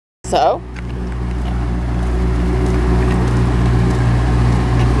so.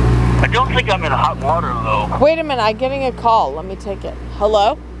 I don't think I'm in hot water, though. Wait a minute, I'm getting a call. Let me take it.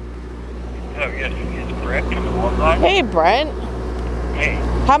 Hello? Oh, yes, it's Brett from the warm line. Hey, Brent. Hey.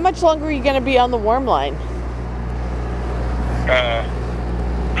 How much longer are you going to be on the warm line?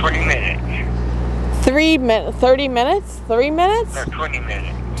 20 minutes. 30 minutes? 3 minutes? No, 20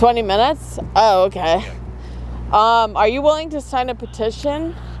 minutes. 20 minutes? Oh, okay. Are you willing to sign a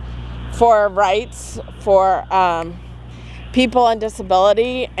petition for rights for people on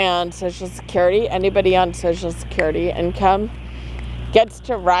disability and Social Security? Anybody on Social Security income gets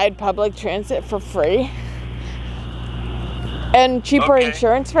to ride public transit for free and cheaper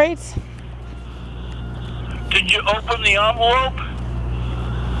insurance rates? Did you open the envelope?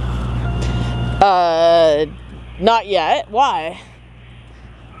 Not yet. Why?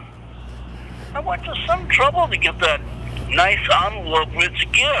 I went to some trouble to get that nice envelope with a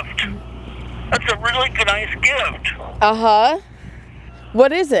gift. That's a really nice gift. Uh-huh.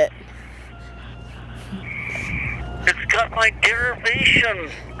 What is it? It's got my derivation.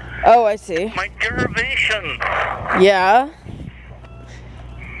 Oh, I see. My derivation. Yeah.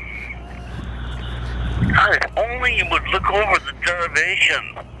 God, if only you would look over the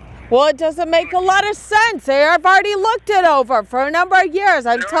derivation. Well, it doesn't make a lot of sense. I've already looked it over for a number of years.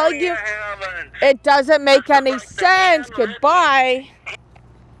 I'm telling you, haven't. it doesn't make any sense. Goodbye.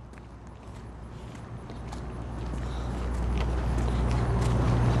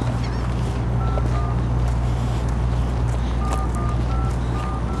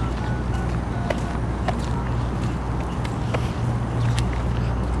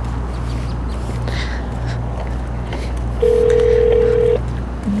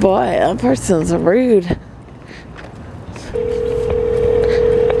 Boy, that person's rude.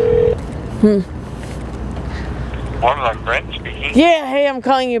 Warmline Brent speaking. Yeah, hey, I'm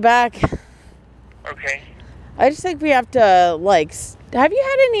calling you back. Okay. I just think we have to, like, have you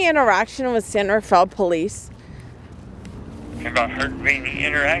had any interaction with San Rafael Police? About any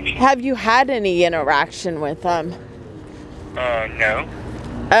interaction? Have you had any interaction with them? No.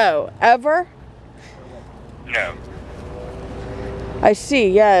 Oh, ever? No. I see,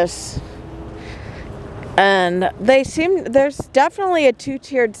 yes. And there's definitely a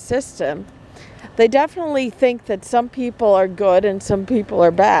two-tiered system. They definitely think that some people are good and some people are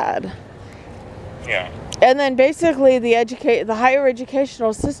bad. Yeah. And then basically the higher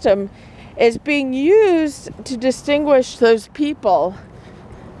educational system is being used to distinguish those people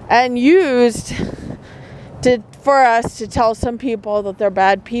and used for us to tell some people that they're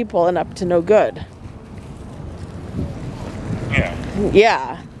bad people and up to no good. Yeah.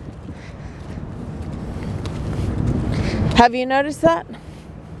 Yeah. Have you noticed that?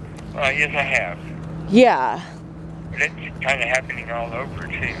 Yes, I have. Yeah. But it's kind of happening all over,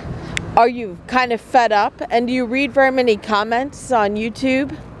 too. Are you kind of fed up? And do you read very many comments on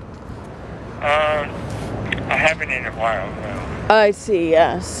YouTube? I haven't in a while, no. I see,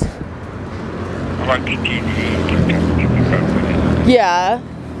 yes. I like the TV. Yeah.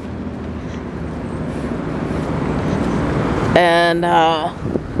 And,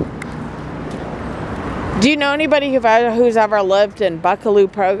 do you know anybody who's ever lived in Buckaloo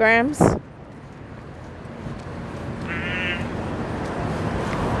programs?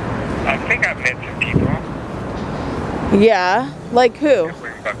 I think I've met some people. Yeah. Like who?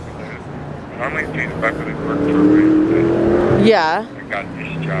 Normally do the Buckaloo work program, but Yeah. I got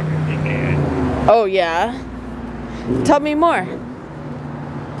this job instead. Oh, yeah. Tell me more.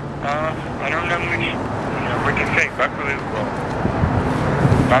 I don't know much. We can say Buckaloo will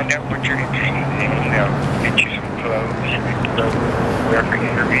find out what you're interested in. They'll get you some clothes. You can go there for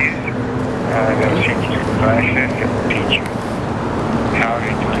interviews. They'll send you some classes. They'll teach you how to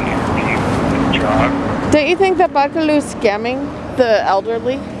do an interview for the job. Don't you think that Buckaloo's scamming the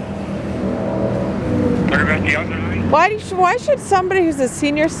elderly? What about the elderly? Why should somebody who's a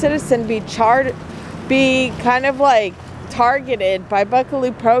senior citizen be kind of like targeted by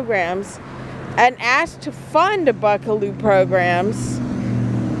Buckaloo programs and asked to fund Buckaloo programs?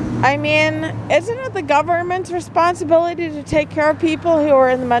 I mean, isn't it the government's responsibility to take care of people who are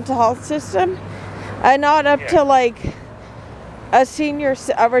in the mental health system and not up to like a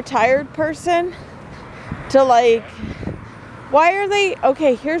retired person to like, why are they,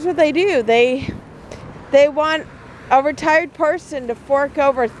 okay, here's what they do. They want a retired person to fork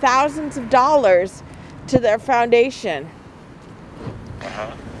over thousands of dollars to their foundation.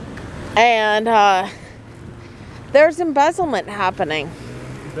 Uh-huh. And there's embezzlement happening.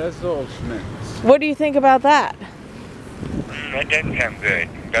 Embezzlement. What do you think about that? That doesn't sound good.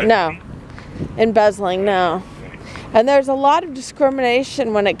 No. Embezzling, no. And there's a lot of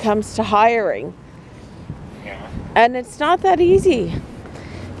discrimination when it comes to hiring. Yeah. And it's not that easy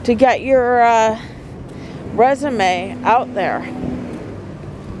to get your resume out there.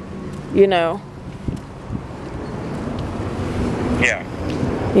 You know. Yeah.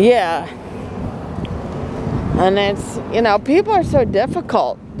 Yeah. And it's, you know, people are so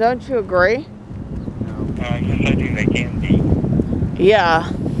difficult. Don't you agree? Yes, I do. They can be. Yeah.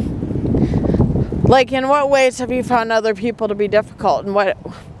 Like, in what ways have you found other people to be difficult? And what...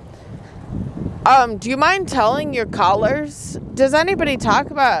 do you mind telling your callers? Does anybody talk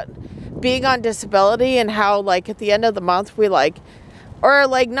about being on disability and how, like, at the end of the month we, like... Or,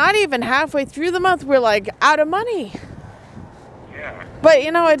 like, not even halfway through the month, we're, like, out of money. Yeah. But,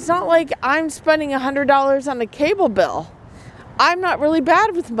 you know, it's not like I'm spending $100 on a cable bill. I'm not really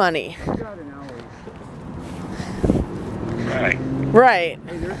bad with money. Right. Right.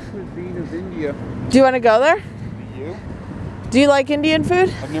 Hey, there's cuisine of India. Do you want to go there? Do you? Do you like Indian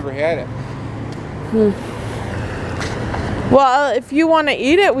food? I've never had it. Well, if you want to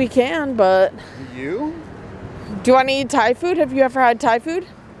eat it, we can, but... Do you? Do you want to eat Thai food? Have you ever had Thai food?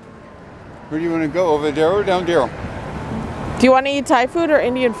 Where do you want to go? Over there or down there? Do you want to eat Thai food or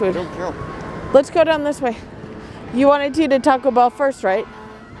Indian I food? don't care. Let's go down this way. You wanted to eat a Taco Bell first, right?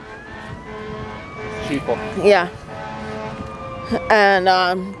 Cheapo. Yeah. And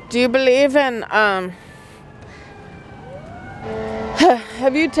do you believe in have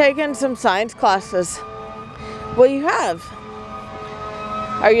you taken some science classes? Well, you have.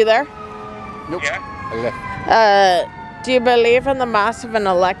 Are you there? Nope. Yeah. I left. Do you believe in the mass of an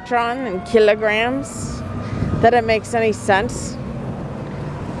electron in kilograms? That it makes any sense?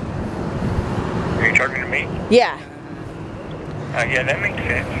 Are you talking to me? Yeah. Yeah, that makes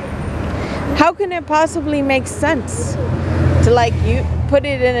sense. How can it possibly make sense to, like, you put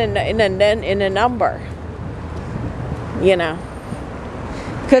it in a number? You know,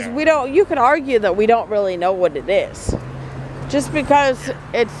 because we don't. You could argue that we don't really know what it is, just because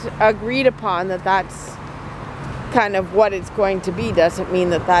it's agreed upon that that's kind of what it's going to be. Doesn't mean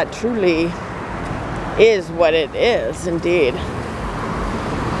that that truly is what it is. Indeed.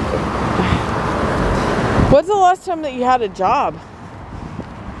 When's the last time that you had a job?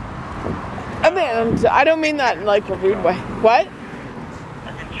 I mean, I don't mean that in like a rude way. What? I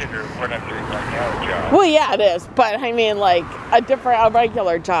consider what I'm doing right now a job. Well, yeah, it is, but I mean like a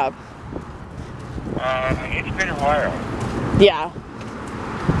regular job. It's been a while. Yeah.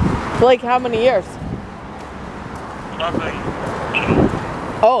 Like how many years? Probably 10.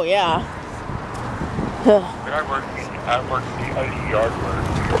 Oh yeah. But I work the yard work.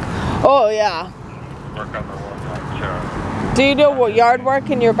 Oh yeah. Work on the one, so Do you do yard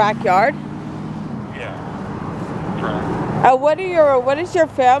work in your backyard? yeah. Right. What does your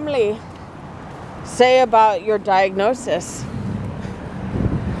family say about your diagnosis?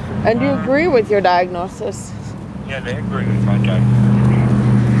 And do you agree with your diagnosis? Yeah, they agree with my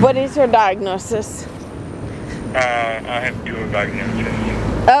diagnosis. What is your diagnosis? I have dual diagnosis.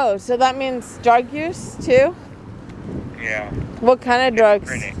 Oh, so that means drug use too? Yeah. What kind of drugs?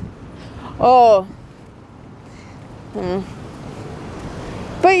 Schizophrenic. Oh.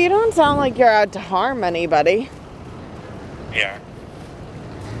 But you don't sound like you're out to harm anybody. Yeah.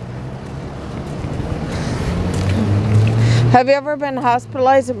 Have you ever been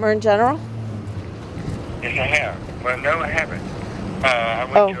hospitalized at Marin General? Yes, I have. Well, no, I haven't. I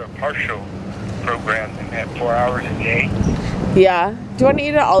went to a partial program and had 4 hours a day. Yeah. Do you want to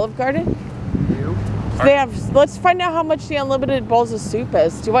eat at Olive Garden? You? They have. Let's find out how much the unlimited bowls of soup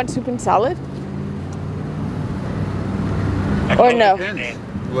is. Do you want soup and salad? Or no? Depends.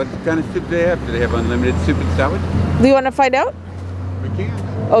 What kind of soup do they have? Do they have unlimited soup and salad? Do you want to find out? We can.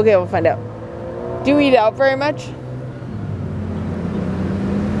 Okay, we'll find out. Do you eat out very much?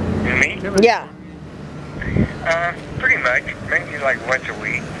 Me? Yeah. Pretty much. Maybe like once a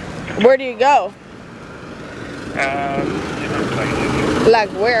week. Where do you go? Different places. Like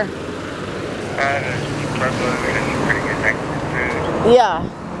where? Pueblo, there's pretty good Mexican food. Yeah.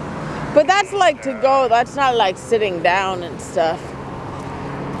 But that's like to go. That's not like sitting down and stuff.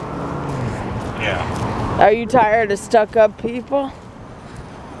 Yeah. Are you tired of stuck up people?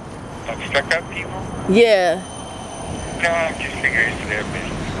 Like stuck up people? Yeah. No, I just figure it's their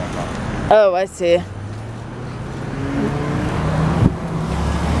business. Oh, I see.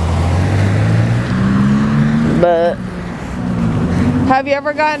 But have you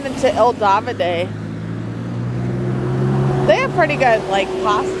ever gotten into Il Davide? They have pretty good like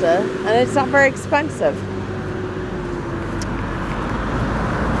pasta, and it's not very expensive.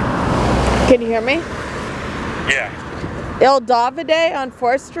 Can you hear me? Yeah. Il Davide on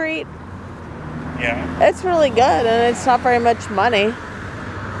 4th Street. Yeah. It's really good, and it's not very much money.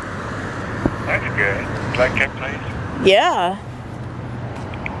 That's good. You like that place? Yeah.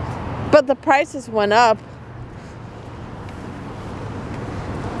 But the prices went up.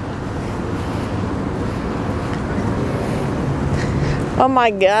 Oh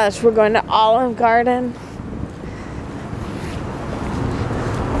my gosh, we're going to Olive Garden.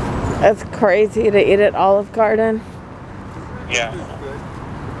 It's crazy to eat at Olive Garden. Yeah.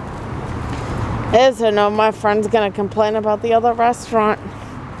 Is I know my friend's gonna complain about the other restaurant.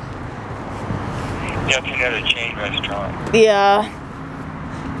 Yeah, it's another chain restaurant. Yeah.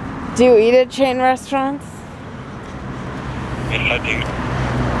 Do you eat at chain restaurants? Yes, I do.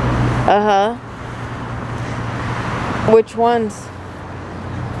 Uh-huh. Which ones?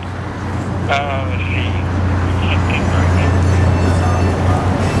 Let's see.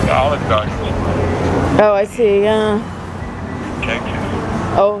 The Olive Garden Oh, I see, yeah. in Texas.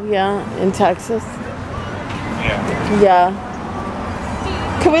 Oh, yeah, in Texas. Yeah.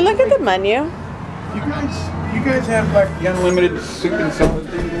 Yeah. Can we look at the menu? You guys have like the unlimited soup and salad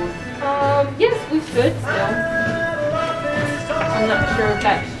thing going? Yes, we should still. I'm not sure if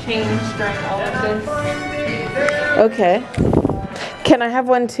that's changed during all of this. Okay. Can I have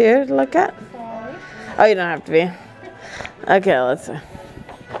one too to look at? Oh, you don't have to be. Okay, let's see.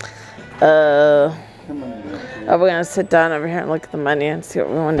 Oh, we're gonna sit down over here and look at the menu and see what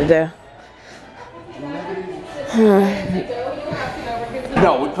we want to do.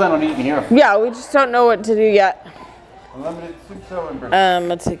 No, we plan on eating here. Yeah, we just don't know what to do yet. Unlimited soup, salad, and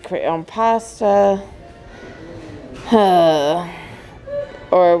Let's see, create on pasta.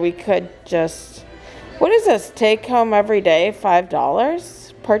 Or we could just, what is this? Take home every day,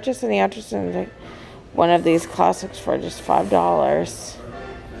 $5? Purchase any interest in one of these classics for just $5.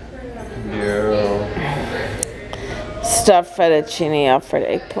 Yeah. Stuffed fettuccine Alfredo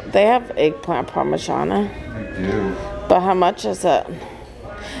eggplant. They have eggplant parmigiana. I do. But how much is it?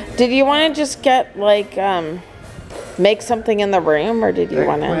 Did you want to just get like make something in the room, or did you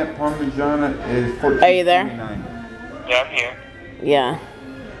want to? Eggplant parmigiana is $14.99. Are you there? Yeah, I'm here. Yeah.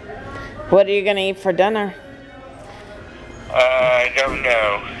 What are you gonna eat for dinner? I don't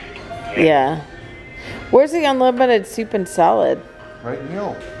know. Yeah. Where's the unlimited soup and salad? Right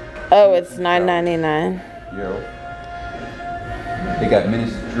here. Oh, it's $9.99. Yeah. They got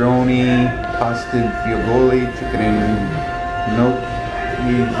minestrone, pasta and fiogoli, chicken and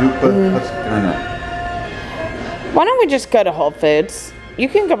gnocchi, zuppa, pastrana. Why don't we just go to Whole Foods? You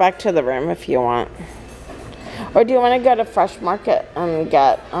can go back to the room if you want. Or do you want to go to Fresh Market and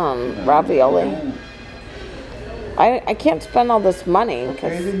get ravioli? I can't spend all this money.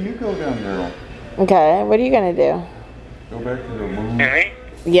 Okay, then you go down there. Okay, what are you going to do? Go back to the room. Really?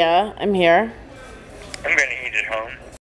 Yeah, I'm here. I'm gonna eat at home.